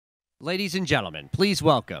Ladies and gentlemen, please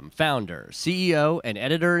welcome founder, CEO, and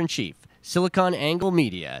editor-in-chief, SiliconANGLE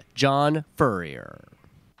Media, John Furrier.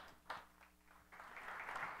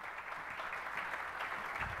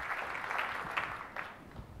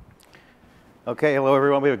 Okay, hello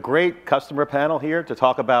everyone. We have a great customer panel here to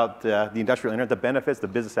talk about the industrial internet, the benefits, the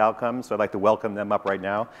business outcomes. So I'd like to welcome them up right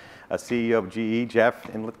now. CEO of GE,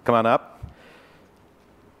 Jeff, come on up.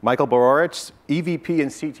 Michael Borowicz, EVP and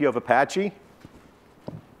CTO of Apache.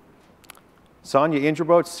 Sonia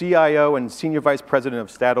Indrabot, CIO and Senior Vice President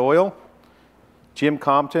of Statoil. Jim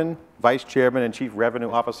Compton, Vice Chairman and Chief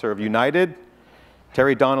Revenue Officer of United.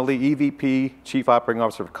 Terry Donnelly, EVP, Chief Operating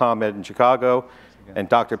Officer of ComEd in Chicago. And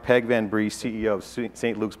Dr. Peg Van Brie, CEO of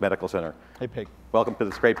St. Luke's Medical Center. Hey, Peg. Welcome to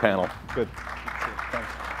this great panel. Good. Thanks.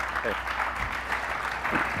 Hey.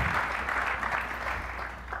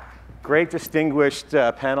 Great distinguished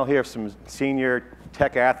panel here of some senior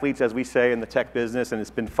tech athletes, as we say, in the tech business, and it's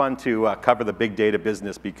been fun to cover the big data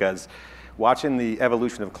business because watching the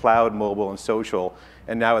evolution of cloud, mobile, and social,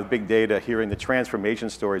 and now with big data, hearing the transformation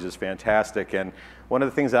stories is fantastic. And one of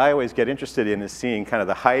the things I always get interested in is seeing kind of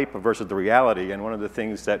the hype versus the reality. And one of the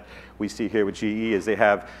things that we see here with GE is they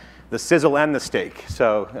have the sizzle and the steak.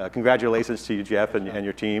 So congratulations to you, Jeff, and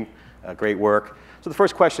your team. Great work. So the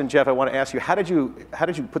first question, Jeff, I want to ask you, how did you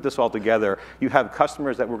put this all together? You have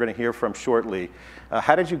customers that we're going to hear from shortly.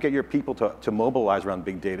 How did you get your people to mobilize around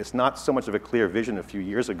big data? It's not so much of a clear vision a few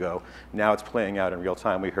years ago. Now it's playing out in real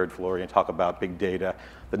time. We heard Furrier talk about big data.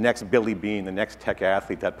 The next Billy Bean, the next tech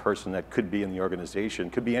athlete, that person that could be in the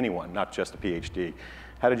organization, could be anyone, not just a PhD.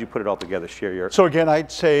 How did you put it all together? Share your... So again,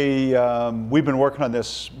 I'd say we've been working on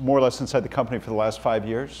this more or less inside the company for the last 5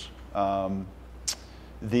 years.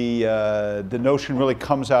 The notion really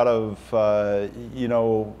comes out of, I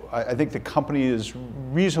think the company is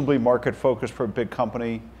reasonably market focused for a big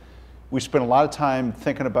company. We spend a lot of time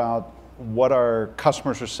thinking about what our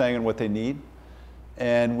customers are saying and what they need.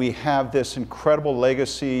 And we have this incredible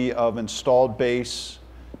legacy of installed base,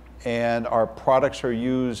 and our products are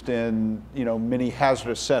used in, many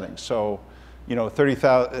hazardous settings. So,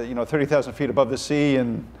 30,000 feet above the sea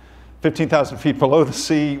and 15,000 feet below the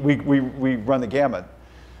sea, we run the gamut.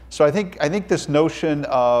 So I think this notion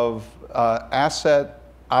of asset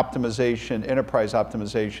optimization, enterprise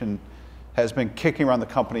optimization, has been kicking around the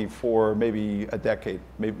company for maybe a decade,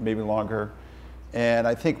 maybe longer. And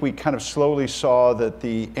I think we kind of slowly saw that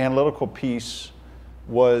the analytical piece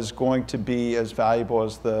was going to be as valuable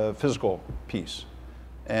as the physical piece.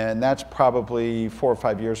 And that's probably 4 or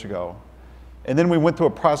 5 years ago. And then we went through a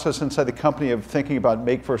process inside the company of thinking about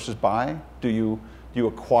make versus buy. Do you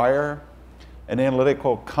acquire an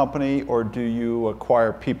analytical company, or do you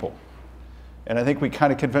acquire people? And I think we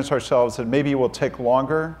kind of convinced ourselves that maybe it will take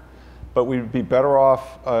longer, but we'd be better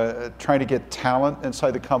off trying to get talent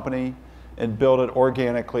inside the company and build it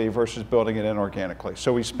organically versus building it inorganically.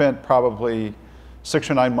 So we spent probably 6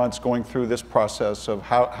 or 9 months going through this process of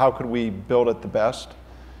how could we build it the best.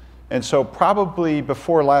 And so probably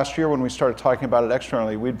before last year when we started talking about it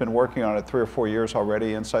externally, we'd been working on it 3 or 4 years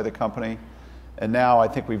already inside the company. And now I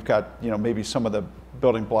think we've got maybe some of the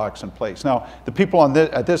building blocks in place. Now the people on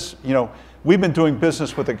this, we've been doing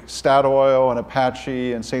business with Statoil and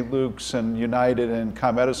Apache and St. Luke's and United and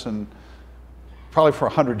ComEd probably for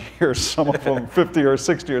 100 years, some of them 50 or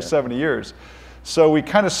 60 or 70 years. So we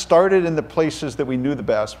kind of started in the places that we knew the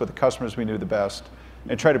best, with the customers we knew the best,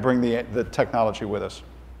 and try to bring the technology with us.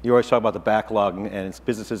 You always talk about the backlog and its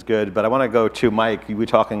business is good, but I want to go to Mike. You were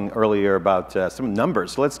talking earlier about some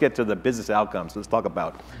numbers. So let's get to the business outcomes. Let's talk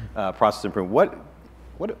about process improvement.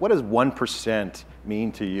 What does 1%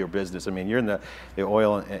 mean to your business? I mean, you're in the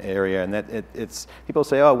oil area, and it's people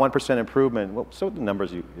say, oh, 1% improvement. Well, so what are the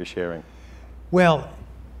numbers you're sharing? Well,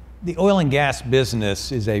 the oil and gas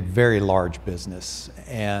business is a very large business,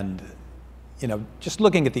 and just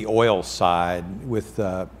looking at the oil side with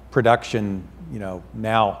production,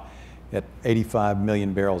 now at 85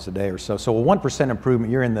 million barrels a day or so. So a 1% improvement,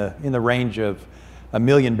 you're in the range of 1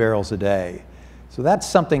 million barrels a day. So that's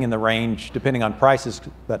something in the range, depending on prices,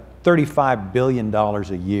 about $35 billion a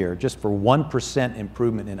year, just for 1%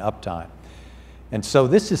 improvement in uptime. And so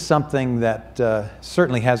this is something that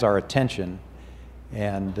certainly has our attention,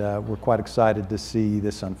 and we're quite excited to see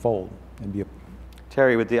this unfold and be a...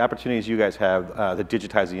 Terry, with the opportunities you guys have to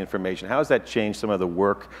digitize the information, how has that changed some of the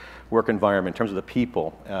work environment in terms of the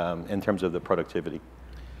people, in terms of the productivity?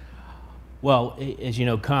 Well, as you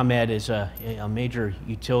know, ComEd is a major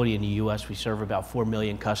utility in the U.S. We serve about 4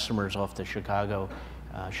 million customers off the Chicagoland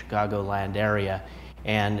area.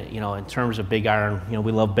 And in terms of big iron,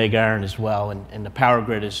 we love big iron as well. And the power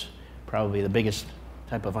grid is probably the biggest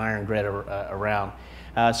type of iron grid around.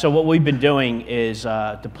 So what we've been doing is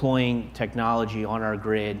deploying technology on our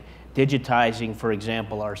grid, digitizing, for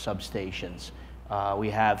example, our substations. We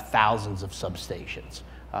have thousands of substations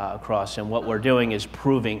across, and what we're doing is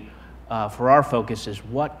proving, for our focus, is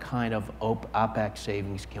what kind of OpEx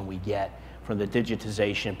savings can we get from the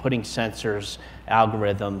digitization, putting sensors,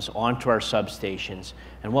 algorithms onto our substations.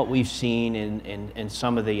 And what we've seen in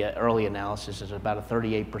some of the early analysis is about a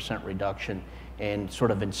 38% reduction in sort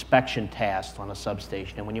of inspection tasks on a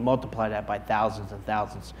substation. And when you multiply that by thousands and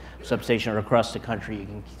thousands of substations across the country, you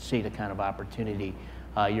can see the kind of opportunity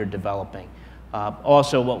you're developing.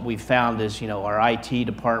 Also, what we've found is, our IT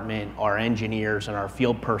department, our engineers, and our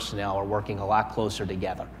field personnel are working a lot closer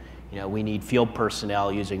together. We need field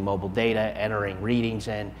personnel using mobile data, entering readings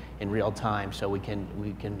in real time, so we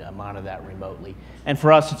can monitor that remotely. And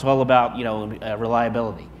for us, it's all about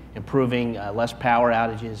reliability, improving less power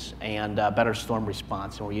outages and better storm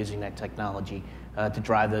response, and we're using that technology to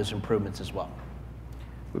drive those improvements as well.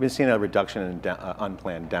 We've been seeing a reduction in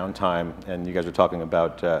unplanned downtime, and you guys are talking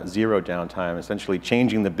about zero downtime, essentially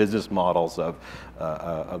changing the business models of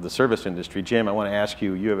the service industry. Jim, I want to ask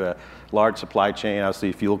you, you have a large supply chain.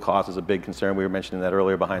 Obviously, fuel cost is a big concern. We were mentioning that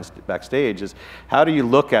earlier backstage. How do you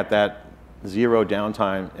look at that zero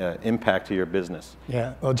downtime impact to your business?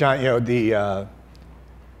 Yeah, well, John, the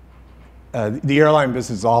airline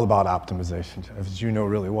business is all about optimization, as you know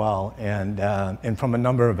really well, and from a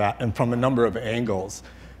number of angles.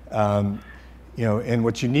 And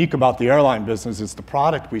what's unique about the airline business is the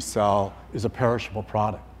product we sell is a perishable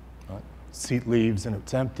product. Right? Seat leaves and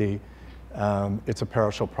it's empty. It's a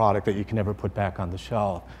perishable product that you can never put back on the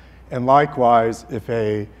shelf. And likewise, if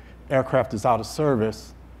a aircraft is out of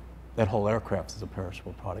service, that whole aircraft is a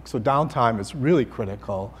perishable product. So downtime is really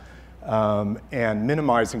critical, and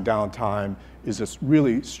minimizing downtime is a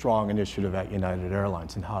really strong initiative at United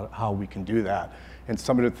Airlines and how we can do that. And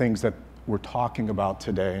some of the things that we're talking about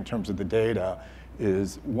today in terms of the data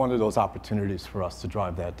is one of those opportunities for us to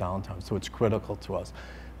drive that downtime. So it's critical to us.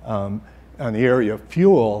 On the area of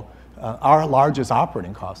fuel, our largest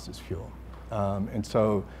operating cost is fuel. And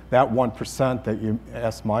so that 1% that you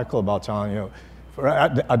asked Michael about, John, for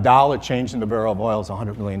a dollar change in the barrel of oil is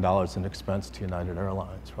 $100 million in expense to United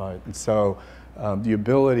Airlines, right? And so the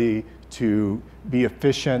ability to be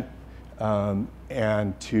efficient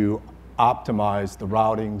and to optimize the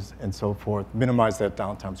routings and so forth, minimize that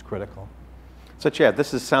downtime is critical. So Chad,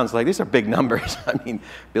 sounds like these are big numbers. I mean,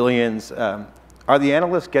 billions. Are the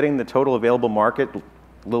analysts getting the total available market a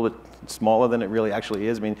little bit smaller than it really actually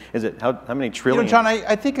is? I mean, is it how many trillion? John,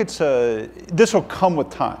 I think this will come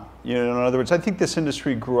with time. In other words, I think this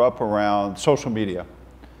industry grew up around social media.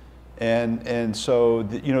 And so,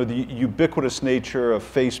 the ubiquitous nature of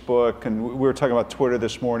Facebook, and we were talking about Twitter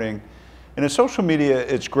this morning. And in social media,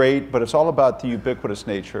 it's great, but it's all about the ubiquitous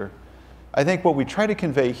nature. I think what we try to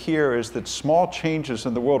convey here is that small changes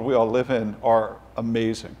in the world we all live in are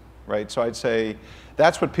amazing, right? So I'd say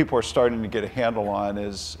that's what people are starting to get a handle on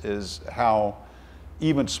is how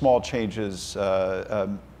even small changes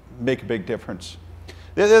make a big difference.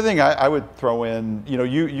 The other thing I would throw in,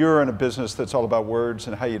 you're in a business that's all about words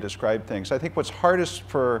and how you describe things. I think what's hardest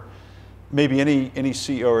for maybe any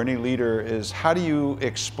CEO or any leader is how do you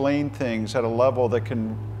explain things at a level that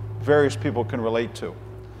various people can relate to.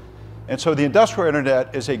 And so the industrial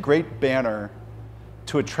internet is a great banner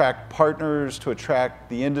to attract partners, to attract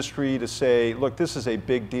the industry, to say, look, this is a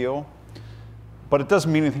big deal, but it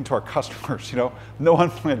doesn't mean anything to our customers. No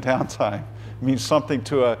unplanned downtime means something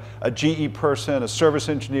to a GE person, a service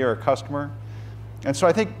engineer, a customer. And so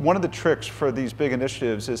I think one of the tricks for these big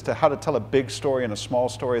initiatives is how to tell a big story and a small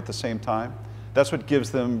story at the same time. That's what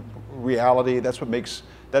gives them reality. That's what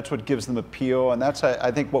gives them appeal. And that's,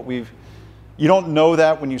 I think, what you don't know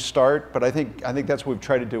that when you start, but I think that's what we've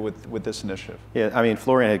tried to do with this initiative. Yeah, I mean,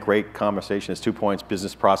 Florian had a great conversation. It's 2 points: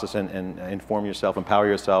 business process and inform yourself, empower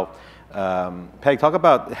yourself. Peg, talk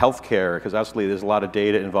about healthcare, because obviously there's a lot of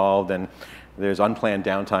data involved, and there's unplanned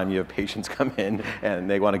downtime. You have patients come in and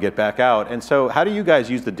they want to get back out. And so how do you guys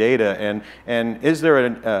use the data? And is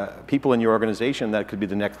there people in your organization that could be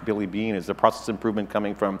the next Billy Beane? Is the process improvement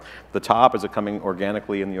coming from the top? Is it coming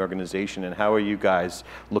organically in the organization? And how are you guys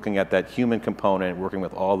looking at that human component, working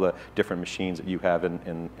with all the different machines that you have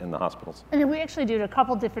in the hospitals? And we actually do it a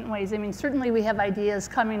couple different ways. I mean, certainly we have ideas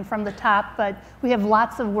coming from the top, but we have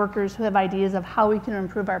lots of workers who have ideas of how we can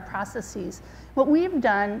improve our processes. What we've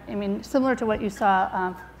done, I mean, similar to what you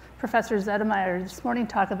saw Professor Zedemeyer this morning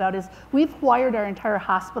talk about, is we've wired our entire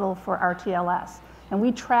hospital for RTLS. And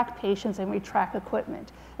we track patients and we track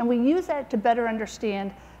equipment. And we use that to better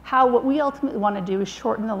understand how what we ultimately want to do is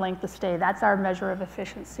shorten the length of stay. That's our measure of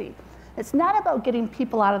efficiency. It's not about getting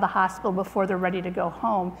people out of the hospital before they're ready to go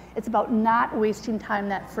home. It's about not wasting time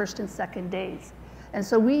that first and second days. And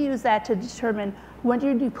so we use that to determine when do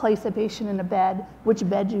you place a patient in a bed, which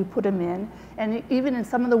bed do you put them in. And even in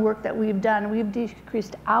some of the work that we've done, we've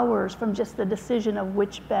decreased hours from just the decision of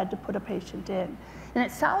which bed to put a patient in. And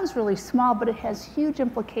it sounds really small, but it has huge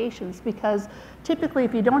implications, because typically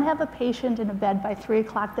if you don't have a patient in a bed by 3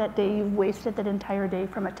 o'clock that day, you've wasted that entire day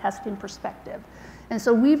from a testing perspective. And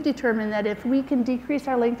so we've determined that if we can decrease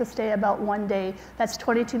our length of stay about 1 day, that's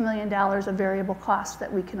 $22 million of variable costs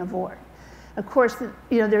that we can avoid. Of course,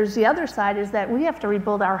 there's the other side, is that we have to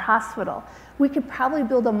rebuild our hospital. We could probably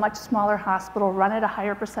build a much smaller hospital, run at a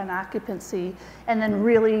higher % occupancy, and then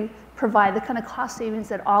really provide the kind of cost savings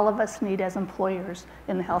that all of us need as employers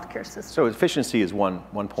in the healthcare system. So efficiency is one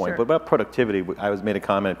point, Sure. but about productivity, I made a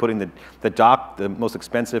comment, putting the most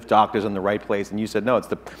expensive doctors in the right place, and you said, no, it's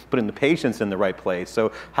putting the patients in the right place.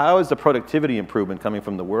 So how is the productivity improvement coming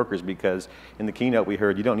from the workers? Because in the keynote we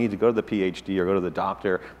heard you don't need to go to the PhD or go to the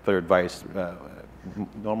doctor for advice.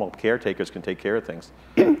 Normal caretakers can take care of things.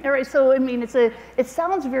 All right, so I mean, it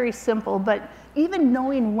sounds very simple, but even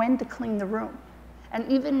knowing when to clean the room, and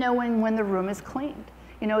even knowing when the room is cleaned.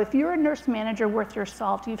 If you're a nurse manager worth your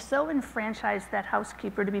salt, you've so enfranchised that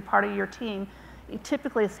housekeeper to be part of your team.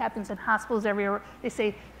 Typically, this happens in hospitals everywhere. They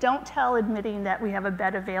say, don't tell admitting that we have a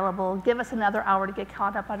bed available. Give us another hour to get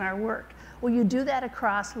caught up on our work. Well, you do that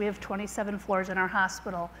across, we have 27 floors in our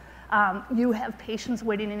hospital. You have patients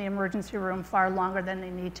waiting in the emergency room far longer than they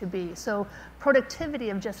need to be. So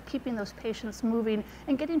productivity of just keeping those patients moving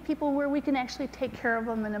and getting people where we can actually take care of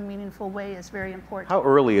them in a meaningful way is very important. How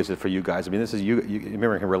early is it for you guys? I mean, this is you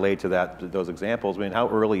remember, can relate to those examples. I mean, how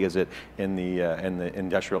early is it in the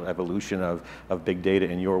industrial evolution of big data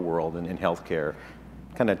in your world and in healthcare?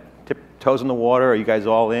 Kind of toes in the water? Are you guys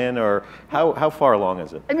all in, or how far along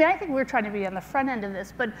is it? I mean, I think we're trying to be on the front end of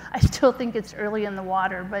this, but I still think it's early in the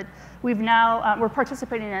water. But we've now, we're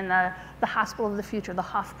participating in the Hospital of the Future, the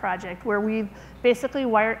HOF project, where we've basically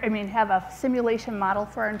have a simulation model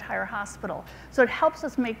for our entire hospital. So it helps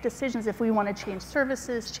us make decisions if we want to change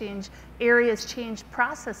services, change areas, change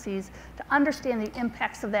processes, to understand the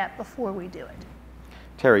impacts of that before we do it.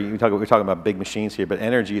 Terry, we're talking about big machines here, but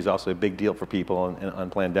energy is also a big deal for people, and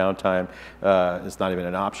unplanned downtime is not even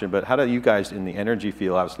an option. But how do you guys in the energy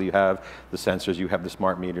field, obviously you have the sensors, you have the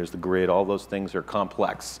smart meters, the grid, all those things are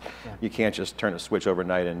complex. Yeah. You can't just turn a switch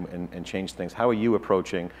overnight and change things. How are you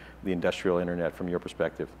approaching the industrial internet from your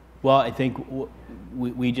perspective? Well, I think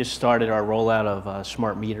we just started our rollout of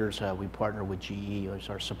smart meters. We partner with GE as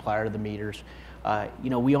our supplier of the meters.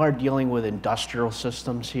 We are dealing with industrial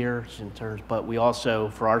systems here but we also,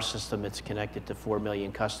 for our system, it's connected to 4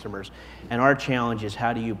 million customers. And our challenge is,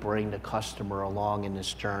 how do you bring the customer along in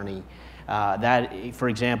this journey? For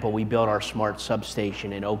example, we built our smart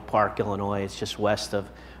substation in Oak Park, Illinois. It's just west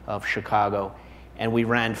of Chicago. And we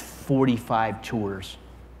ran 45 tours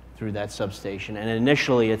through that substation. And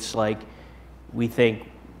initially, it's like, we think,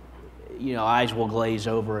 eyes will glaze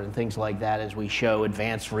over and things like that as we show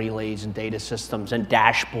advanced relays and data systems and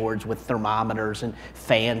dashboards with thermometers and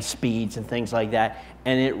fan speeds and things like that.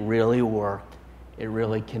 And it really worked. It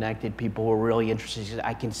really connected. People were really interested.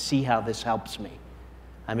 I can see how this helps me.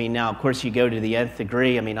 I mean, now, of course, you go to the nth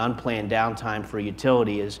degree. I mean, unplanned downtime for a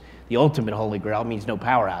utility is the ultimate holy grail. It means no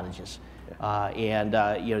power outages.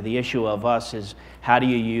 The issue of us is, how do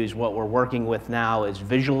you use what we're working with now is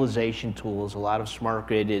visualization tools. A lot of smart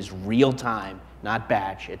grid is real time, not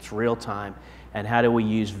batch, it's real time. And how do we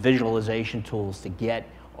use visualization tools to get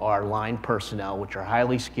our line personnel, which are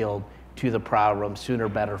highly skilled, to the prowl room sooner,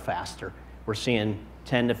 better, faster. We're seeing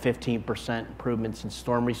 10 to 15% improvements in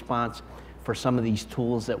storm response for some of these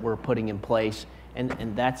tools that we're putting in place.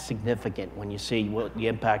 And that's significant when you see what the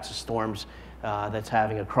impacts of storms that's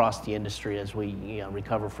having across the industry as we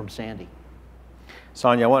recover from Sandy.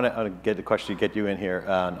 Sonia, I want to get you in here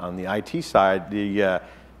on the IT side.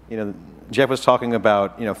 Jeff was talking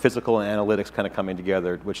about physical and analytics kind of coming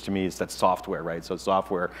together, which to me is that software, right? So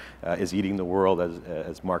software is eating the world,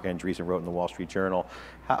 as Mark Andreessen wrote in the Wall Street Journal.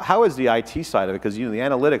 How is the IT side of it? Because the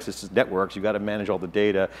analytics, this is networks. You've got to manage all the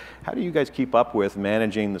data. How do you guys keep up with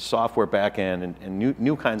managing the software back end and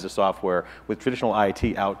new kinds of software with traditional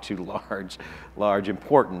IT out to large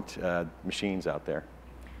important machines out there?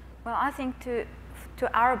 Well, I think to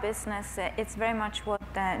our business, it's very much what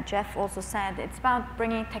Jeff also said. It's about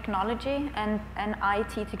bringing technology and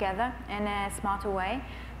IT together in a smarter way.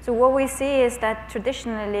 So what we see is that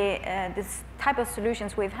traditionally, this type of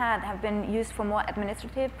solutions we've had have been used for more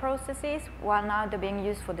administrative processes, while now they're being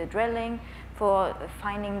used for the drilling, for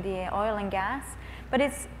finding the oil and gas. But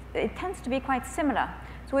it tends to be quite similar.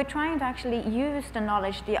 So we're trying to actually use the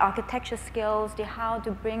knowledge, the architecture skills, the how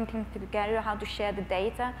to bring things together, how to share the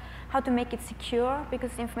data, how to make it secure,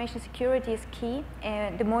 because information security is key.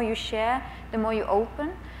 The more you share, the more you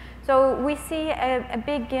open. So we see a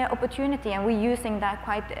big opportunity, and we're using that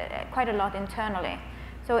quite a lot internally.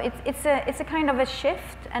 So it's a kind of a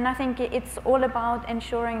shift, and I think it's all about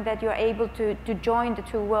ensuring that you're able to join the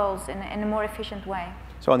two worlds in a more efficient way.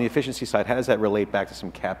 So on the efficiency side, how does that relate back to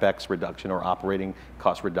some CapEx reduction or operating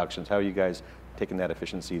cost reductions? How are you guys taking that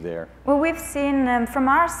efficiency there? Well, we've seen from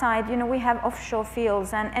our side, we have offshore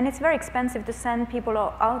fields, and it's very expensive to send people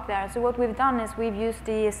out there. So what we've done is we've used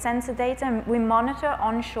the sensor data, and we monitor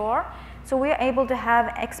onshore. So we're able to have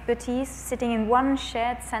expertise sitting in one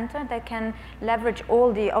shared center that can leverage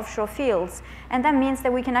all the offshore fields. And that means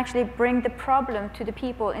that we can actually bring the problem to the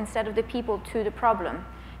people instead of the people to the problem.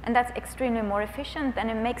 And that's extremely more efficient, and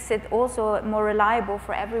it makes it also more reliable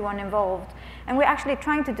for everyone involved. And we're actually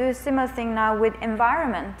trying to do a similar thing now with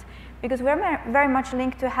environment, because we're very much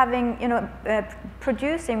linked to having,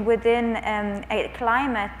 producing within a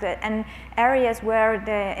climate and areas where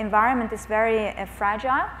the environment is very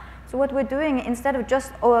fragile. So what we're doing, instead of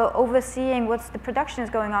just overseeing what's the production is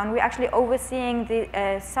going on, we're actually overseeing the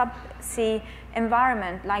subsea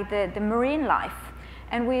environment, like the marine life.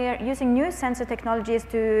 And we're using new sensor technologies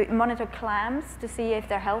to monitor clams to see if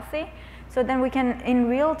they're healthy. So then we can, in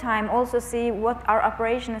real time, also see what our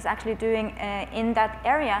operation is actually doing in that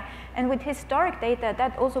area. And with historic data,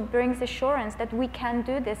 that also brings assurance that we can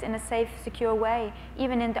do this in a safe, secure way,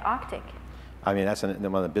 even in the Arctic. I mean, that's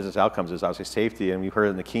one of the business outcomes is obviously safety, and we heard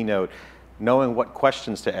in the keynote, knowing what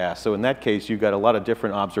questions to ask. So in that case, you've got a lot of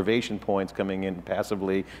different observation points coming in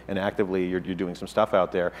passively and actively. You're doing some stuff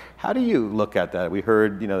out there. How do you look at that? We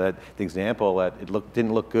heard, that the example that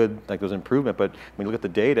didn't look good, like there was improvement, but when you look at the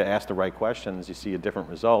data, ask the right questions, you see a different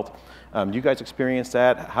result. Do you guys experience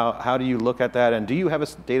that? How do you look at that? And do you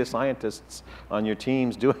have data scientists on your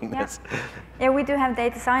teams doing this? Yeah, we do have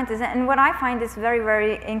data scientists. And what I find is very,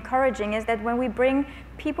 very encouraging is that when we bring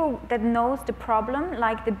people that knows the problem,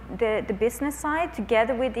 like the business side,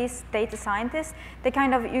 together with these data scientists, they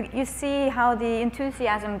kind of, you see how the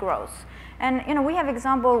enthusiasm grows. And we have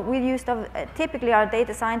example, we used typically our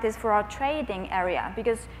data scientists for our trading area,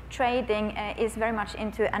 because trading is very much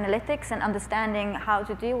into analytics and understanding how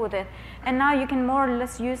to deal with it. And now you can more or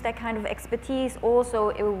less use that kind of expertise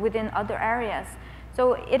also within other areas.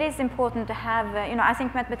 So it is important to have, I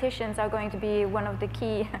think mathematicians are going to be one of the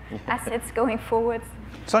key assets going forward.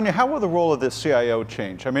 Sonia, how will the role of the CIO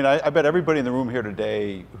change? I mean, I bet everybody in the room here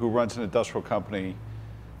today who runs an industrial company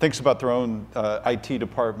thinks about their own IT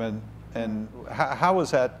department, and how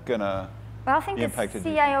is that going to Well, I think the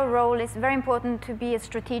CIO role is very important to be a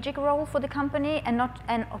strategic role for the company and not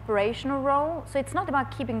an operational role. So it's not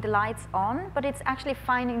about keeping the lights on, but it's actually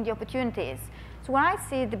finding the opportunities. So when I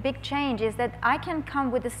see the big change is that I can come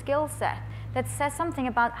with a skill set that says something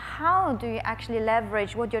about how do you actually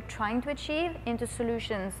leverage what you're trying to achieve into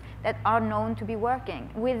solutions that are known to be working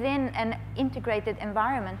within an integrated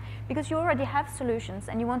environment, because you already have solutions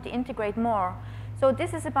and you want to integrate more. So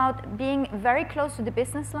this is about being very close to the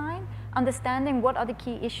business line, understanding what are the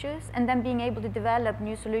key issues, and then being able to develop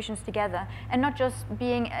new solutions together, and not just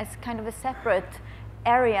being as kind of a separate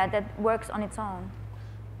area that works on its own.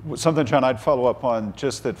 Something, John, I'd follow up on,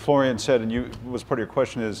 just that Florian said, and was part of your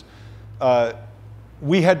question, is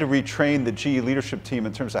we had to retrain the GE leadership team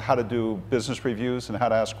in terms of how to do business reviews and how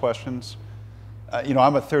to ask questions.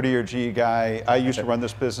 I'm a 30-year GE guy. I used to run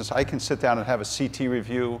this business. I can sit down and have a CT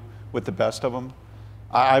review with the best of them.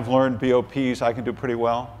 I've learned BOPs, I can do pretty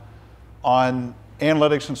well. On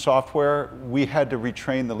analytics and software, we had to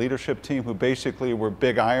retrain the leadership team, who basically were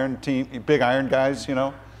big iron guys,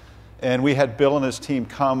 And we had Bill and his team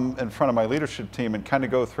come in front of my leadership team and kind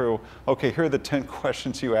of go through, okay, here are the 10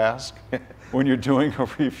 questions you ask when you're doing a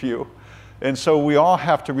review. And so we all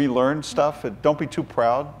have to relearn stuff. Don't be too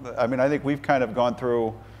proud. I mean, I think we've kind of gone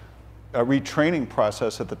through a retraining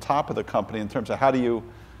process at the top of the company in terms of how do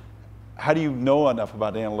you know enough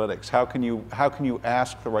about analytics? How can you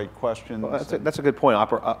ask the right questions? Well, that's a good point.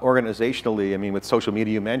 Organizationally, I mean, with social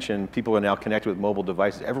media you mentioned, people are now connected with mobile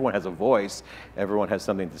devices. Everyone has a voice. Everyone has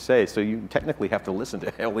something to say. So you technically have to listen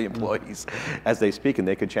to all the employees as they speak, and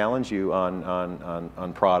they could challenge you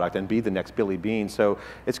on product and be the next Billy Bean. So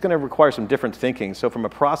it's going to require some different thinking. So from a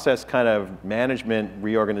process kind of management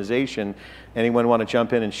reorganization, anyone want to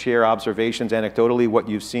jump in and share observations anecdotally, what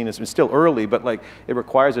you've seen? It's still early, but like it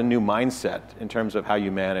requires a new mindset mindset in terms of how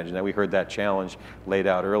you manage. And we heard that challenge laid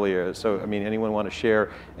out earlier. So, I mean, anyone want to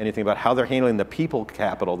share anything about how they're handling the people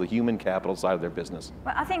capital, the human capital side of their business?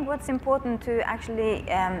 Well, I think what's important to actually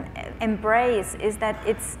embrace is that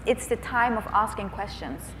it's the time of asking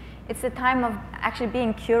questions. It's the time of actually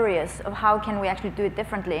being curious of how can we actually do it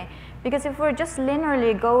differently. Because if we're just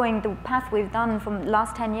linearly going the path we've done from the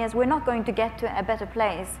last 10 years, we're not going to get to a better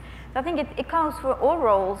place. So I think it counts for all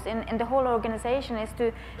roles in the whole organization, is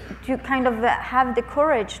to kind of have the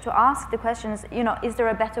courage to ask the questions, you know, is there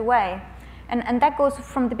a better way? And that goes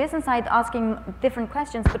from the business side, asking different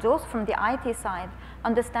questions, but also from the IT side,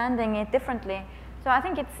 understanding it differently. So I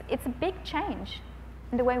think it's a big change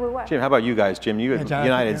in the way we work. Jim, how about you guys? Jim, you have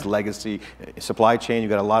United's legacy, supply chain, you've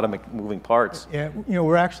got a lot of moving parts. Yeah, you know,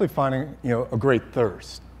 we're actually finding, you know, a great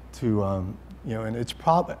thirst to, you know, and it's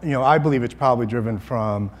probably, you know, I believe it's probably driven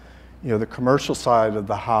from, you know, the commercial side of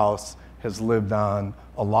the house has lived on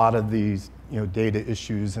a lot of these, you know, data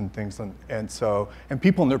issues and things, and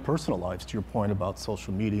people in their personal lives, to your point about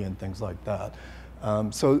social media and things like that.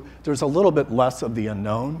 So there's a little bit less of the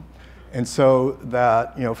unknown. And so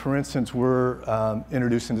that, you know, for instance, we're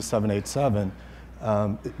introducing the 787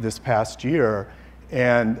 this past year,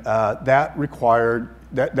 and that required,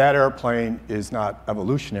 that airplane is not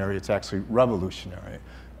evolutionary, it's actually revolutionary,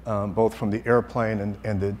 both from the airplane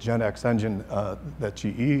and the Gen X engine that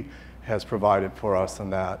GE has provided for us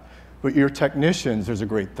and that. But your technicians, there's a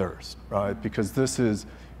great thirst, right? Because this is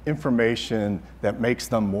information that makes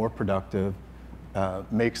them more productive,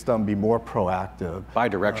 makes them be more proactive.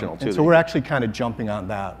 Bi-directional, too. And so we're actually kind of jumping on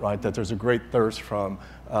that, right? That there's a great thirst from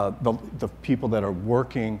the people that are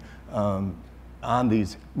working on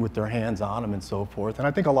these with their hands on them and so forth. And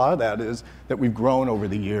I think a lot of that is that we've grown over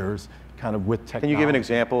the years kind of with technology. Can you give an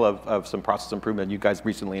example of some process improvement you guys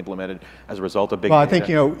recently implemented as a result of big data? Well, I think,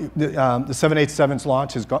 you know, the 787's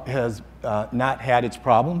launch has not had its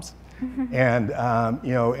problems. And,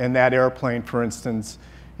 you know, in that airplane, for instance,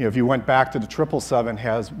 you know, if you went back to the 777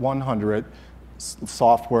 has 100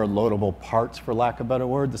 software loadable parts, for lack of a better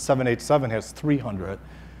word. The 787 has 300.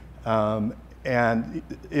 And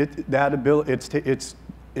it's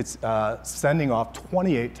sending off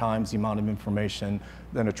 28 times the amount of information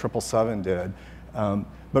than a 777 did.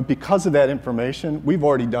 But because of that information, we've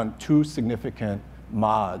already done 2 significant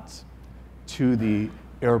mods to the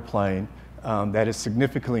airplane that has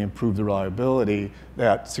significantly improved the reliability,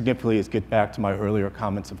 that significantly is get back to my earlier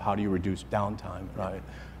comments of how do you reduce downtime,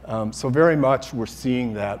 right? So very much we're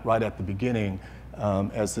seeing that right at the beginning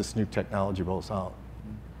as this new technology rolls out.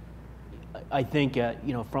 I think, you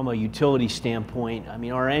know, from a utility standpoint, I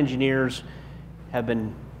mean, our engineers have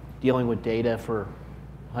been dealing with data for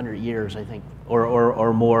 100 years, I think,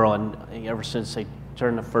 or more ever since they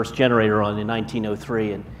turned the first generator on in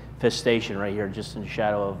 1903 in Fifth Station right here, just in the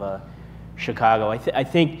shadow of Chicago. I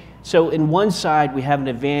think, so in one side we have an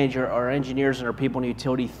advantage, our engineers and our people in the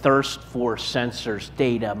utility thirst for sensors,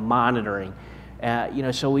 data, monitoring, you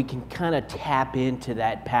know, so we can kind of tap into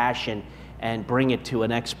that passion and bring it to an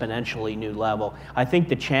exponentially new level. I think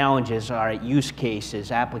the challenges are use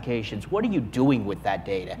cases, applications. What are you doing with that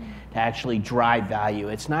data to actually drive value?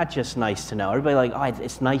 It's not just nice to know. Everybody like, oh,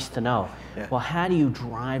 it's nice to know. Yeah. Well, how do you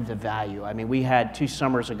drive the value? I mean, we had 2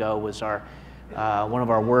 summers ago was our one of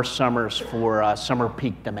our worst summers for summer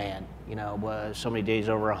peak demand. You know, so many days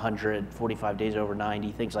over 100, 45 days over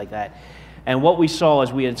 90, things like that. And what we saw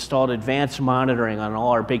is we installed advanced monitoring on all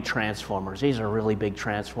our big transformers. These are really big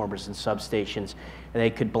transformers and substations. And they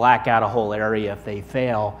could black out a whole area if they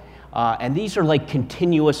fail. And these are like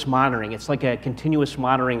continuous monitoring. It's like a continuous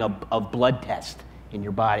monitoring of blood test in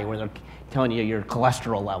your body where they're telling you your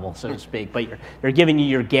cholesterol level, so to speak. But they're giving you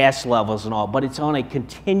your gas levels and all. But it's on a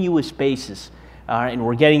continuous basis. And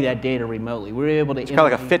we're getting that data remotely. We're able to. It's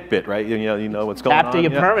kind of like a Fitbit, right? You know what's going on. Tap to you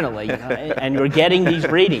permanently, you know, and you're getting these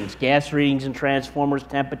readings, gas readings and transformers,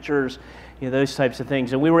 temperatures, you know, those types of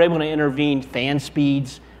things. And we were able to intervene fan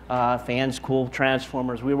speeds, fans cool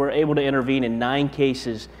transformers. We were able to intervene in 9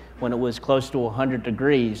 cases when it was close to 100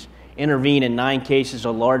 degrees. Intervene in 9 cases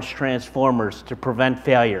of large transformers to prevent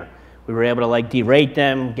failure. We were able to like derate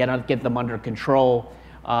them, get them under control.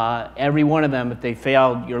 Every one of them, if they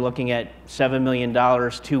failed, you're looking at $7 million,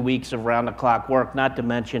 2 weeks of round-the-clock work, not to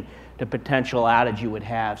mention the potential outage you would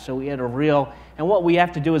have. So we had a real, and what we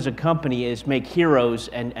have to do as a company is make heroes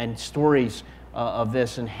and stories of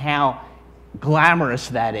this and how glamorous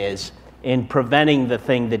that is in preventing the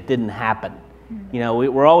thing that didn't happen. You know,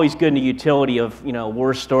 we're always good in the utility of, you know,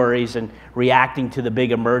 war stories and reacting to the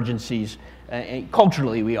big emergencies. And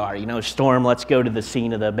culturally we are, you know, storm, let's go to the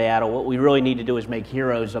scene of the battle. What we really need to do is make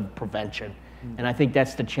heroes of prevention. And I think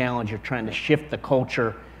that's the challenge. You're trying to shift the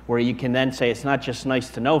culture where you can then say it's not just nice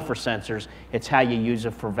to know for sensors, it's how you use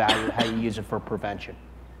it for value, how you use it for prevention.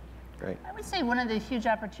 Great. I would say one of the huge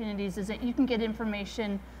opportunities is that you can get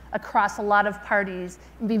information across a lot of parties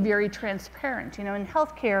and be very transparent. You know, in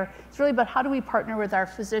healthcare, it's really about how do we partner with our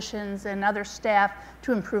physicians and other staff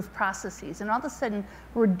to improve processes. And all of a sudden,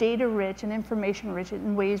 we're data rich and information rich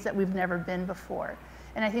in ways that we've never been before.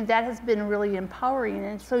 And I think that has been really empowering.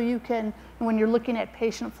 And so you can, when you're looking at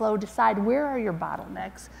patient flow, decide where are your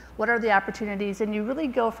bottlenecks, what are the opportunities, and you really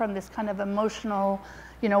go from this kind of emotional,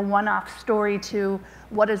 you know, one-off story to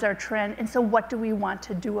what is our trend, and so what do we want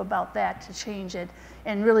to do about that to change it,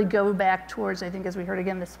 and really go back towards, I think as we heard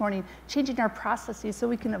again this morning, changing our processes so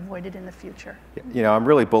we can avoid it in the future. You know, I'm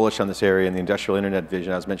really bullish on this area in the industrial internet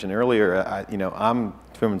vision. I was mentioning earlier, you know,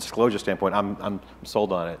 from a disclosure standpoint, I'm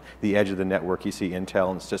sold on it. The edge of the network, you see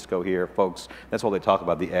Intel and Cisco here, folks, that's all they talk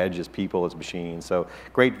about. The edge is people, it's machines. So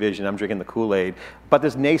great vision, I'm drinking the Kool-Aid. But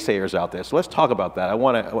there's naysayers out there, so let's talk about that. I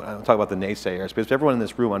want to talk about the naysayers, because everyone in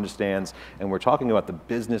this room understands, and we're talking about the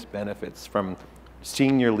business benefits from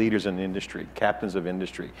senior leaders in the industry, captains of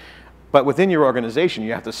industry. But within your organization,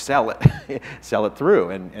 you have to sell it, sell it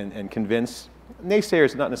through and convince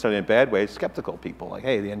naysayers, not necessarily in a bad way, skeptical people, like,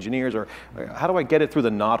 hey, the engineers are, how do I get it through the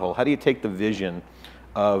knothole? How do you take the vision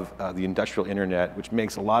of the industrial internet, which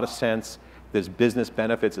makes a lot of sense? There's business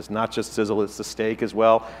benefits, it's not just sizzle, it's the steak as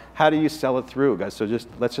well. How do you sell it through, guys? So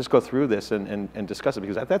let's just go through this and discuss it,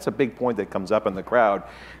 because that's a big point that comes up in the crowd.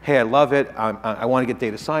 Hey, I love it, I want to get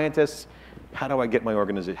data scientists. How do I get my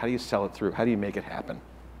organization? How do you sell it through? How do you make it happen?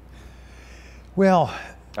 Well,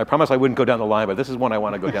 I promise I wouldn't go down the line, but this is one I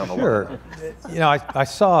want to go down the line. Sure. You know, I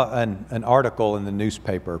saw an article in the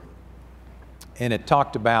newspaper, and it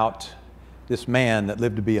talked about this man that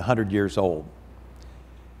lived to be 100 years old.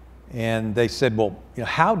 And they said, well, you know,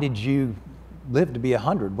 how did you live to be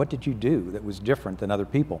 100? What did you do that was different than other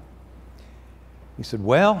people? He said,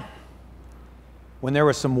 well, when there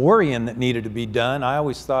was some worrying that needed to be done, I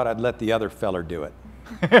always thought I'd let the other feller do it.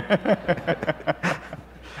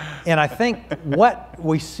 And I think what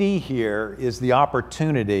we see here is the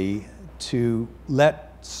opportunity to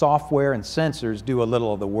let software and sensors do a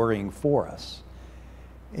little of the worrying for us.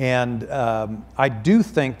 And I do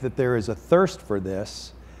think that there is a thirst for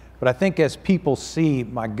this, but I think as people see,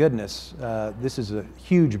 my goodness, this is a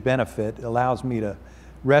huge benefit. It allows me to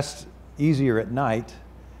rest easier at night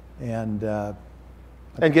and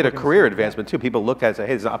get a career advancement too. People look at it and say, hey,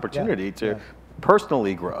 there's an opportunity to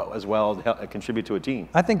personally grow as well as help contribute to a team.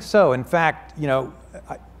 I think so. In fact, you know,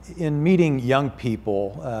 in meeting young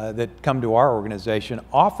people that come to our organization,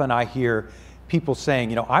 often I hear people saying,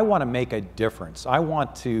 you know, I want to make a difference. I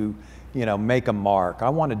want to, you know, make a mark. I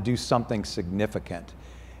want to do something significant.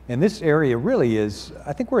 And this area really is,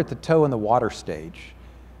 I think we're at the toe in the water stage.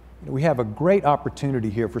 We have a great opportunity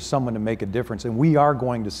here for someone to make a difference, and we are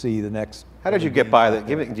going to see the next. How did you get by that?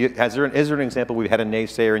 Is there an example we've had a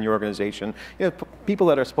naysayer in your organization? You know, people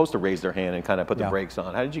that are supposed to raise their hand and kind of put the brakes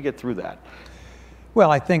on. How did you get through that?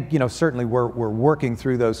 Well, I think, you know, certainly we're working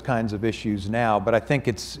through those kinds of issues now, but I think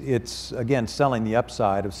it's again selling the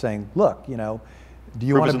upside of saying, look, you know, do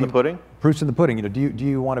you want to be, proof is in the pudding? Proof's in the pudding. You know, do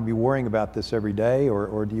you want to be worrying about this every day,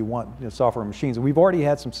 or do you want, you know, software and machines? And we've already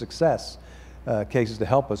had some success cases to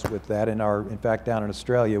help us with that. In fact, down in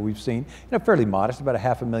Australia, we've seen, you know, fairly modest, about a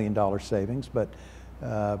 $500,000 savings, but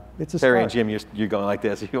it's a Terry start. and Jim, you're going like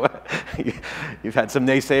this. You've had some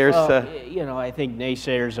naysayers. Well, you know, I think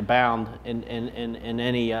naysayers abound in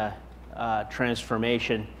any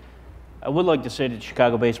transformation. I would like to say that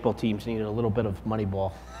Chicago baseball teams needed a little bit of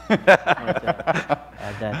Moneyball.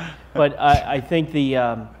 But I think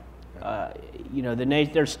the you know,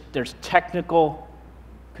 there's technical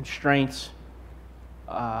constraints.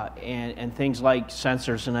 And things like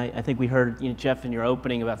sensors, and I think we heard, you know, Jeff, in your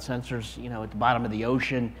opening about sensors, you know, at the bottom of the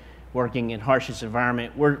ocean, working in harshest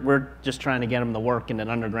environment. We're just trying to get them to work in an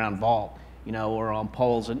underground vault, you know, or on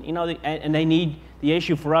poles, and you know, and they need. The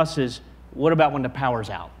issue for us is, what about when the power's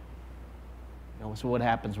out? You know, so what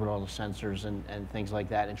happens with all the sensors and things like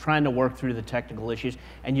that, and trying to work through the technical issues,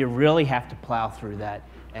 and you really have to plow through that.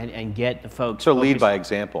 And get the folks. So lead by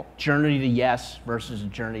example. Journey to yes versus a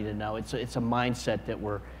journey to no. It's a mindset that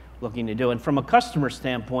we're looking to do. And from a customer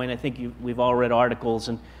standpoint, I think we've all read articles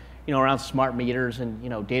and, you know, around smart meters and, you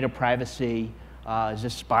know, data privacy, is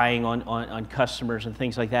this spying on customers and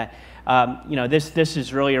things like that. You know, this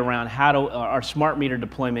is really around how our smart meter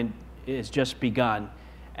deployment is just begun,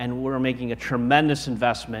 and we're making a tremendous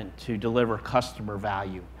investment to deliver customer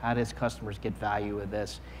value. How does customers get value with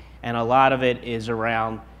this? And a lot of it is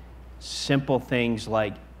around simple things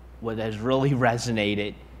like what has really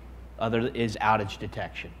resonated is outage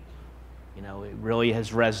detection. You know, it really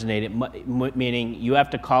has resonated, meaning you have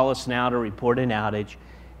to call us now to report an outage,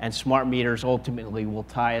 and smart meters ultimately will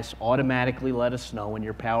tie us, automatically let us know when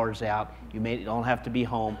your power's out. You don't have to be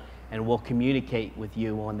home, and we'll communicate with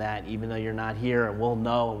you on that, even though you're not here, and we'll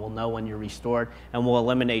know when you're restored, and we'll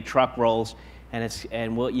eliminate truck rolls.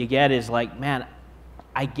 And what you get is like, man,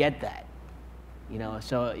 I get that. You know,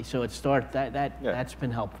 so it starts that's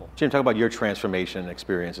been helpful. Jim, talk about your transformation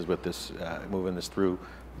experiences with this, moving this through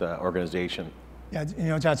the organization. Yeah, you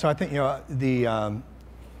know, John. So I think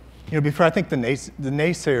before I think the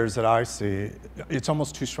naysayers that I see, it's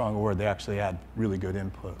almost too strong a word. They actually had really good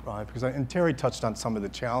input, right? Because and Terry touched on some of the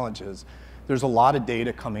challenges. There's a lot of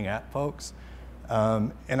data coming at folks,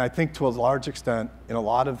 and I think to a large extent, in a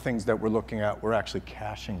lot of things that we're looking at, we're actually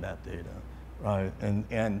caching that data. Right,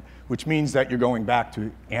 and which means that you're going back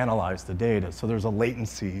to analyze the data. So there's a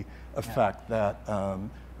latency effect that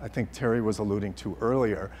I think Terry was alluding to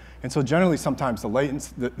earlier. And so generally, sometimes the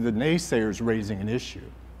naysayers raising an issue,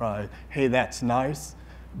 right? Hey, that's nice,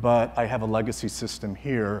 but I have a legacy system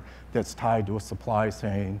here that's tied to a supply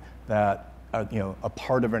chain that a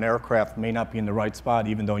part of an aircraft may not be in the right spot,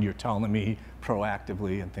 even though you're telling me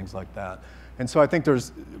proactively and things like that. And so I think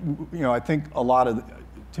there's, I think a lot of.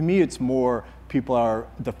 To me, it's more people are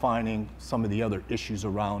defining some of the other issues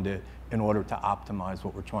around it in order to optimize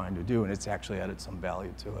what we're trying to do, and it's actually added some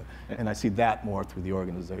value to it. And I see that more through the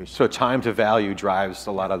organization. So time to value drives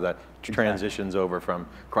a lot of the transitions over from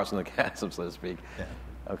crossing the chasm, so to speak. Yeah.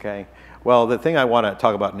 Okay. Well, the thing I want to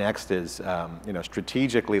talk about next is,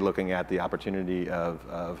 strategically looking at the opportunity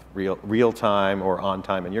of real time or on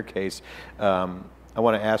time. In your case, I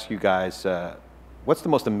want to ask you guys, what's the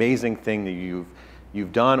most amazing thing that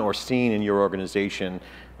you've done or seen in your organization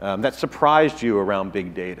that surprised you around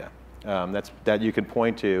big data, that you can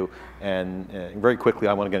point to? And very quickly,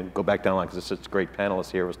 I want to go back down the line because there's such great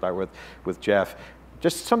panelists here. We'll start with Jeff.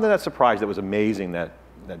 Just something that surprised, that was amazing, that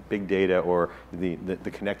big data or the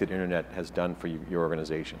connected internet has done for your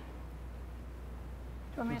organization.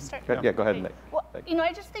 Do you want me to start? Yeah, go ahead. Well,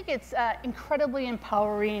 I just think it's incredibly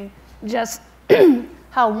empowering just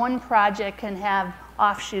how one project can have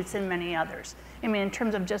offshoots in many others. I mean, in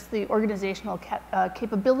terms of just the organizational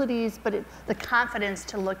capabilities, but the confidence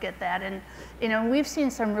to look at that. And, we've seen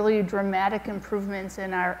some really dramatic improvements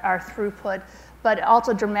in our throughput, but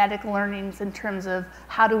also dramatic learnings in terms of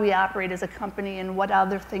how do we operate as a company and what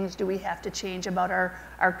other things do we have to change about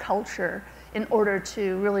our culture in order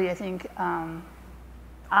to really, I think,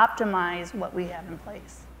 optimize what we have in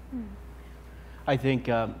place. I think,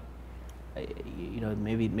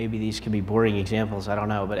 maybe these can be boring examples, I don't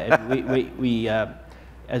know, but we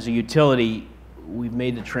as a utility, we've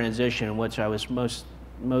made the transition, which I was most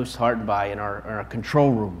heartened by, in our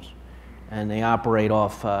control rooms. And they operate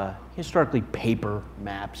off historically paper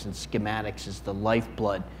maps, and schematics is the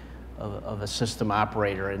lifeblood of a system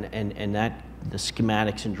operator, and that the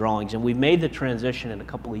schematics and drawings. And we've made the transition in a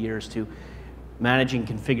couple of years to managing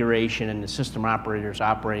configuration and the system operators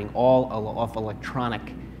operating all off electronic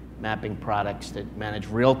mapping products that manage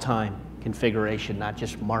real-time configuration, not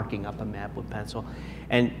just marking up a map with pencil.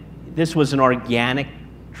 And this was an organic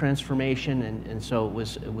transformation, and so it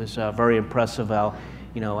was very impressive. How,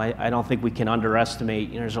 I don't think we can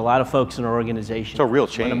underestimate. There's a lot of folks in our organization. So real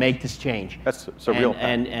change. Want to make this change. That's so real.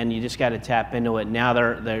 And you just got to tap into it. Now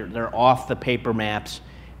they're off the paper maps.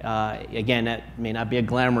 Again, that may not be a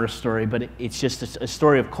glamorous story, but it's just a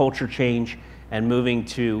story of culture change and moving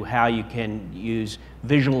to how you can use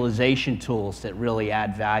visualization tools that really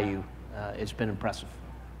add value. It's been impressive.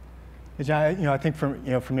 John, I think for me,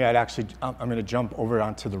 I'm going to jump over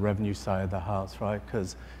onto the revenue side of the house, right?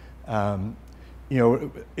 Because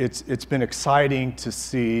it's been exciting to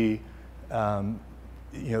see the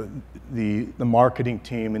marketing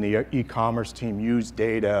team and the e-commerce team use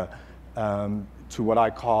data to what I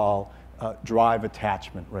call drive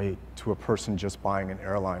attachment rate to a person just buying an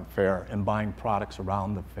airline fare and buying products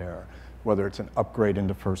around the fare, whether it's an upgrade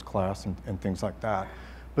into first class and things like that.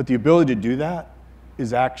 But the ability to do that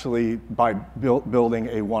is actually by building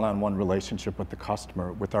a one-on-one relationship with the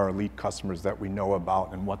customer, with our elite customers that we know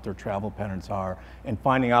about and what their travel patterns are, and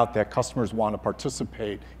finding out that customers want to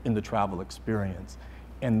participate in the travel experience.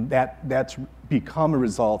 And that's become a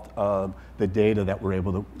result of the data that we're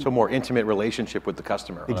able to. So more intimate relationship with the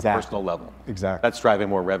customer on a personal level. Exactly. That's driving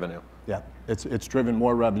more revenue. Yeah, it's driven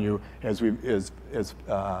more revenue as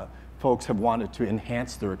folks have wanted to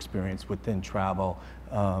enhance their experience within travel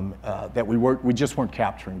that we just weren't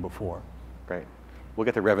capturing before. Great. We'll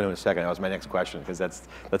get to revenue in a second. That was my next question, because that's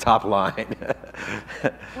the top line.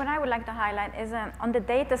 What I would like to highlight is on the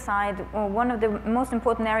data side, one of the most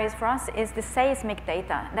important areas for us is the seismic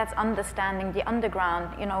data. That's understanding the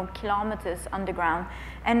underground, kilometers underground.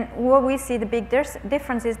 And what we see the big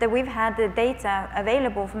difference is that we've had the data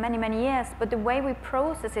available for many, many years, but the way we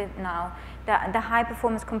process it now, the high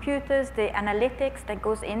performance computers, the analytics that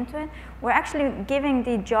goes into it, we're actually giving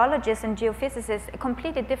the geologists and geophysicists a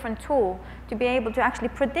completely different tool to be able to actually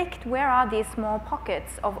predict where are these small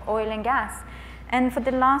pockets of oil and gas. And for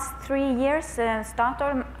the last 3 years,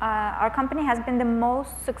 Statoil, our company, has been the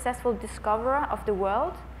most successful discoverer of the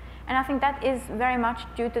world. And I think that is very much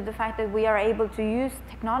due to the fact that we are able to use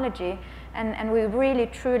technology, and we really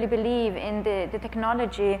truly believe in the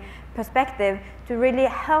technology perspective to really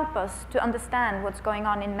help us to understand what's going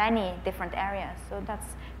on in many different areas. So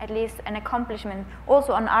that's at least an accomplishment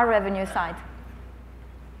also on our revenue side.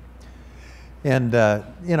 And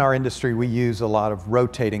in our industry, we use a lot of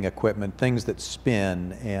rotating equipment, things that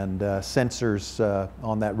spin, and sensors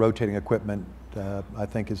on that rotating equipment I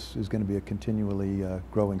think is going to be a continually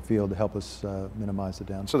growing field to help us minimize the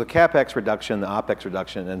downside. So the CapEx reduction, the OpEx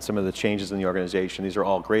reduction, and some of the changes in the organization, these are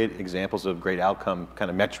all great examples of great outcome kind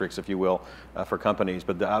of metrics, if you will, for companies.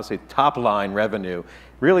 But I would say top line revenue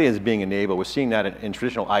really is being enabled. We're seeing that in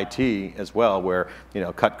traditional IT as well, where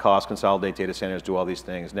cut costs, consolidate data centers, do all these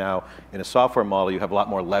things. Now in a software model, you have a lot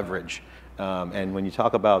more leverage. And when you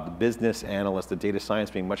talk about the business analyst, the data science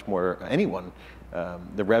being much more anyone,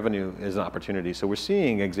 the revenue is an opportunity. So we're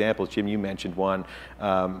seeing examples. Jim, you mentioned one.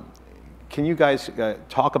 Can you guys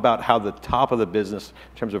talk about how the top of the business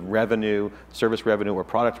in terms of revenue, service revenue or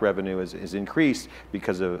product revenue is increased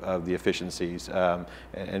because of the efficiencies?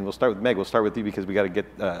 And we'll start with Meg. We'll start with you because we got to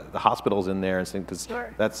get the hospitals in there and think, because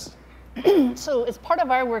that's... So as part of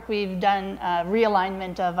our work, we've done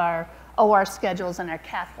realignment of our OR schedules and our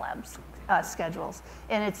cath labs schedules.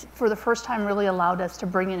 And it's, for the first time, really allowed us to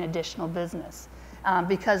bring in additional business.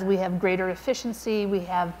 Because we have greater efficiency, we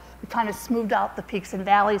kind of smoothed out the peaks and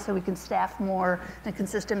valleys so we can staff more on a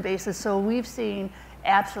consistent basis. So we've seen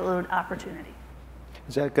absolute opportunity.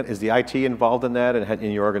 Is the IT involved in that and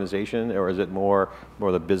in your organization, or is it more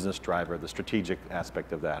the business driver, the strategic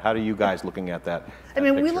aspect of that? How are you guys looking at that? I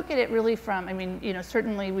mean, we look at it really from,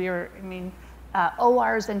 certainly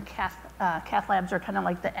ORs and cath labs are kind of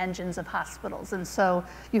like the engines of hospitals. And so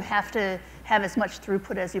you have to have as much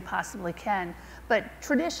throughput as you possibly can. But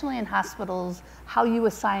traditionally in hospitals, how you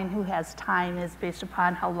assign who has time is based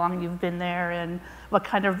upon how long you've been there and what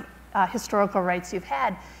kind of historical rights you've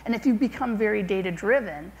had. And if you become very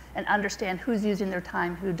data-driven and understand who's using their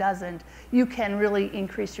time, who doesn't, you can really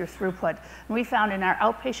increase your throughput. And we found in our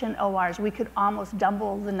outpatient ORs, we could almost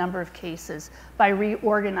double the number of cases by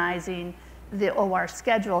reorganizing the OR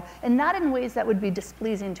schedule, and not in ways that would be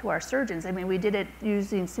displeasing to our surgeons. I mean, we did it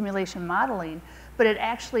using simulation modeling, but it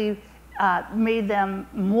actually made them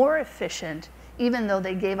more efficient, even though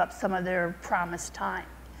they gave up some of their promised time.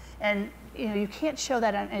 And you can't show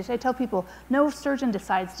that. As I tell people, no surgeon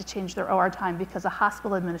decides to change their OR time because a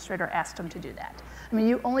hospital administrator asked them to do that. I mean,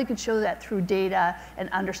 you only can show that through data and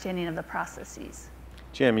understanding of the processes.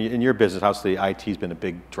 Jim, in your business, obviously IT's been a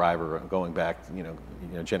big driver going back,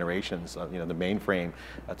 generations, the mainframe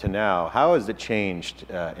to now. How has it changed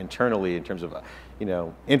internally in terms of,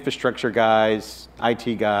 infrastructure guys,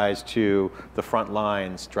 IT guys to the front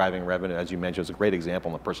lines driving revenue? As you mentioned, it's a great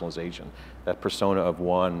example in the personalization, that persona of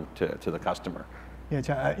one to the customer.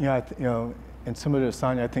 Yeah, in some of the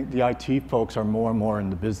assignment, I think the IT folks are more and more in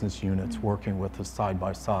the business units working with us side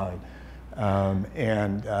by side.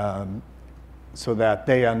 So that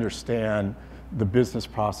they understand the business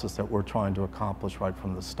process that we're trying to accomplish right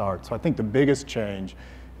from the start. So I think the biggest change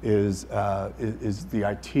is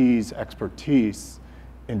the IT's expertise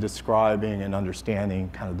in describing and understanding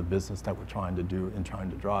kind of the business that we're trying to do and trying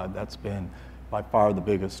to drive. That's been by far the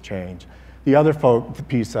biggest change. The other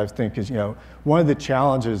piece I think is, one of the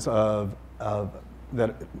challenges of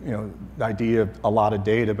that, the idea of a lot of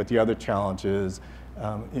data, but the other challenge is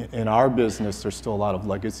in our business, there's still a lot of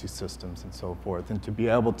legacy systems and so forth. And to be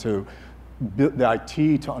able to build the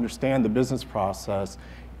IT to understand the business process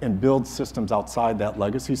and build systems outside that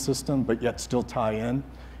legacy system, but yet still tie in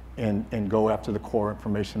and go after the core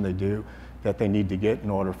information that they need to get in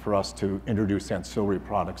order for us to introduce ancillary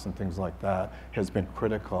products and things like that has been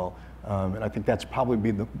critical. And I think that's probably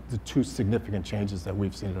been the two significant changes that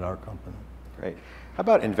we've seen at our company. Great. How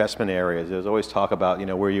about investment areas? There's always talk about,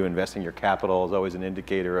 where you investing your capital is always an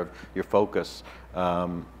indicator of your focus.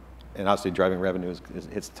 and obviously driving revenue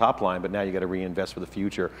hits the top line, but now you got to reinvest for the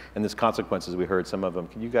future. And there's consequences, we heard some of them.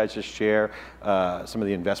 Can you guys just share some of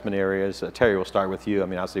the investment areas? Terry, we'll start with you. I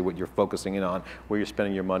mean, obviously what you're focusing in on, where you're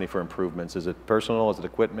spending your money for improvements. Is it personal, is it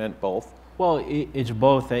equipment, both? Well, it's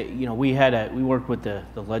both. You know, we worked with the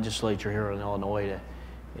legislature here in Illinois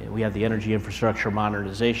we have the Energy Infrastructure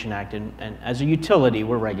Modernization Act, and as a utility,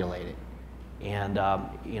 we're regulated. And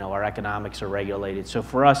you know, our economics are regulated. So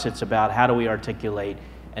for us, it's about how do we articulate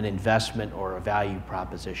an investment or a value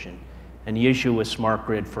proposition. And the issue with smart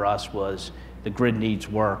grid for us was the grid needs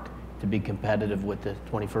work to be competitive with the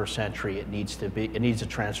 21st century. It needs a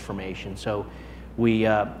transformation. So we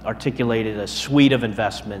articulated a suite of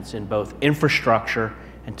investments in both infrastructure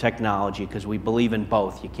and technology, because we believe in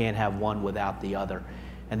both. You can't have one without the other.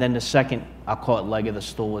 And then the second, I'll call it leg of the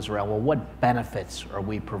stool, was around, well, what benefits are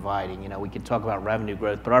we providing? You know, we can talk about revenue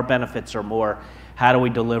growth, but our benefits are more, how do we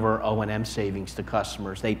deliver O&M savings to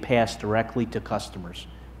customers? They pass directly to customers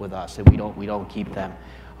with us, and we don't keep them.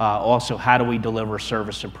 Also, how do we deliver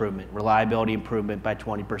service improvement? Reliability improvement by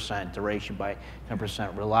 20%, duration by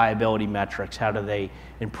 10%, reliability metrics, how do they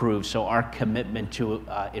improve? So our commitment to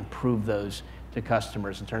improve those to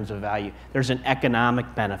customers in terms of value. There's an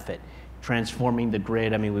economic benefit. Transforming the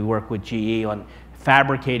grid. I mean, we work with GE on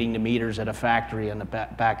fabricating the meters at a factory on the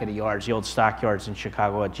back of the yards, the old stockyards in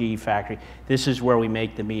Chicago, a GE factory. This is where we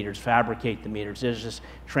make the meters, fabricate the meters. There's just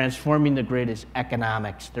transforming the grid is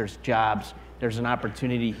economics. There's jobs. There's an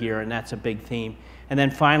opportunity here, and that's a big theme. And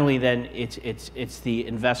then finally, it's the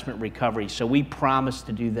investment recovery. So we promise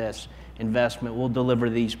to do this investment. We'll deliver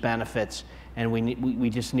these benefits, and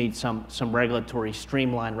we just need some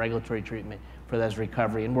streamlined regulatory treatment for those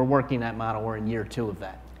recovery, and we're working that model. We're in year 2 of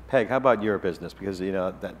that. Peg, how about your business? Because you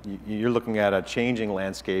know that you're looking at a changing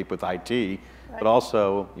landscape with IT, right, but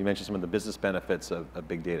also you mentioned some of the business benefits of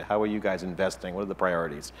big data. How are you guys investing? What are the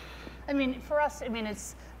priorities? I mean, for us, I mean,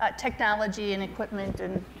 it's technology and equipment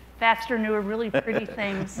and faster, newer, really pretty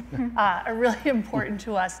things are really important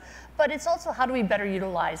to us. But it's also how do we better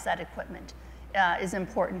utilize that equipment is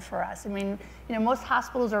important for us. I mean, you know, most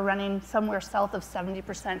hospitals are running somewhere south of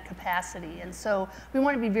 70% capacity. And so we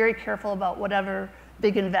want to be very careful about whatever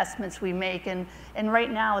big investments we make. And right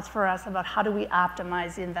now it's for us about how do we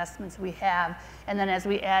optimize the investments we have. And then as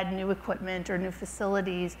we add new equipment or new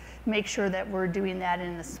facilities, make sure that we're doing that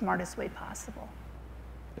in the smartest way possible.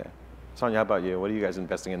 Yeah. Sonia, how about you? What are you guys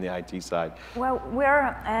investing in the IT side? Well,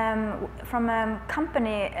 we're, from a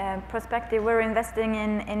company perspective, we're investing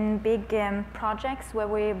in big projects where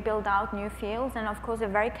we build out new fields, and of course they're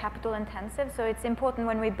very capital intensive, so it's important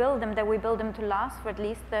when we build them that we build them to last for at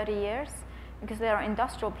least 30 years, because they are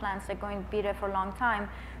industrial plants that are going to be there for a long time.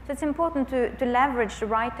 So it's important to leverage the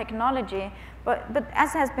right technology, but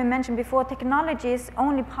as has been mentioned before, technology is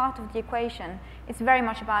only part of the equation. It's very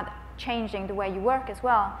much about changing the way you work as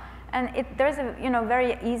well. And there's a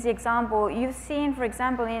very easy example. You've seen, for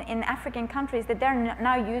example, in African countries that they're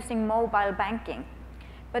now using mobile banking.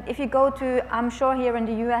 But if you go to, I'm sure here in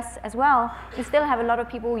the US as well, you still have a lot of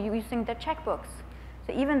people using their checkbooks.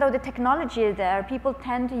 So even though the technology is there, people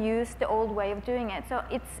tend to use the old way of doing it. So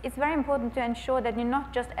it's very important to ensure that you're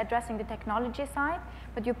not just addressing the technology side,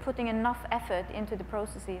 but you're putting enough effort into the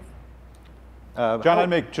processes. John, I'd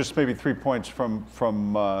make just maybe 3 points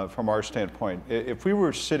from our standpoint. If we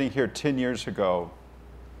were sitting here 10 years ago,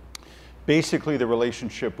 basically the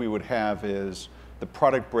relationship we would have is the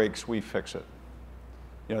product breaks, we fix it.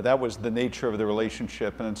 You know, that was the nature of the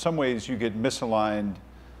relationship, and in some ways you get misaligned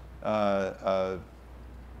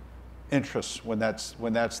interests when that's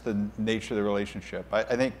the nature of the relationship.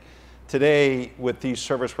 I think today with these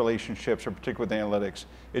service relationships, or particularly with analytics,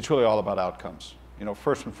 it's really all about outcomes. You know,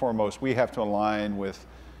 first and foremost, we have to align with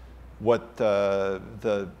what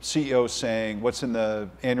the CEO is saying, what's in the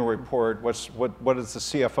annual report, what does the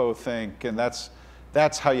CFO think, and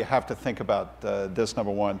that's how you have to think about this,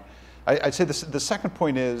 number one. I'd say the second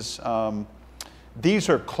point is these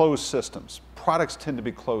are closed systems. Products tend to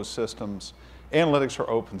be closed systems. Analytics are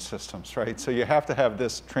open systems, right? So you have to have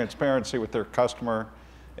this transparency with their customer,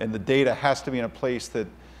 and the data has to be in a place that,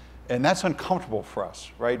 and that's uncomfortable for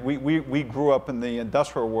us, right? We grew up in the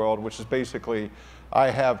industrial world, which is basically, I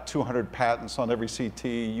have 200 patents on every CT,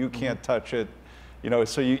 you can't touch it. You know,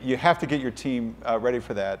 so you have to get your team ready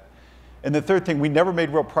for that. And the third thing, we never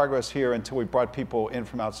made real progress here until we brought people in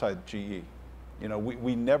from outside GE. You know,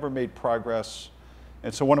 we never made progress.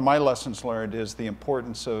 And so one of my lessons learned is the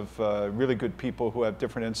importance of really good people who have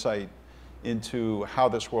different insight into how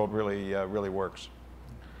this world really works.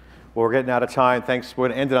 Well, we're getting out of time. Thanks. We're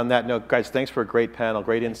going to end it on that note. Guys, thanks for a great panel,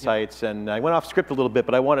 great insights. And I went off script a little bit,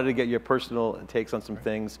 but I wanted to get your personal takes on some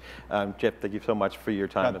things. Jeff, thank you so much for your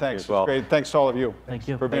time Thanks. as well. Great. Thanks to all of you. Thank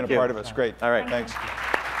you. For being a part of it. It's great. All right. Thanks.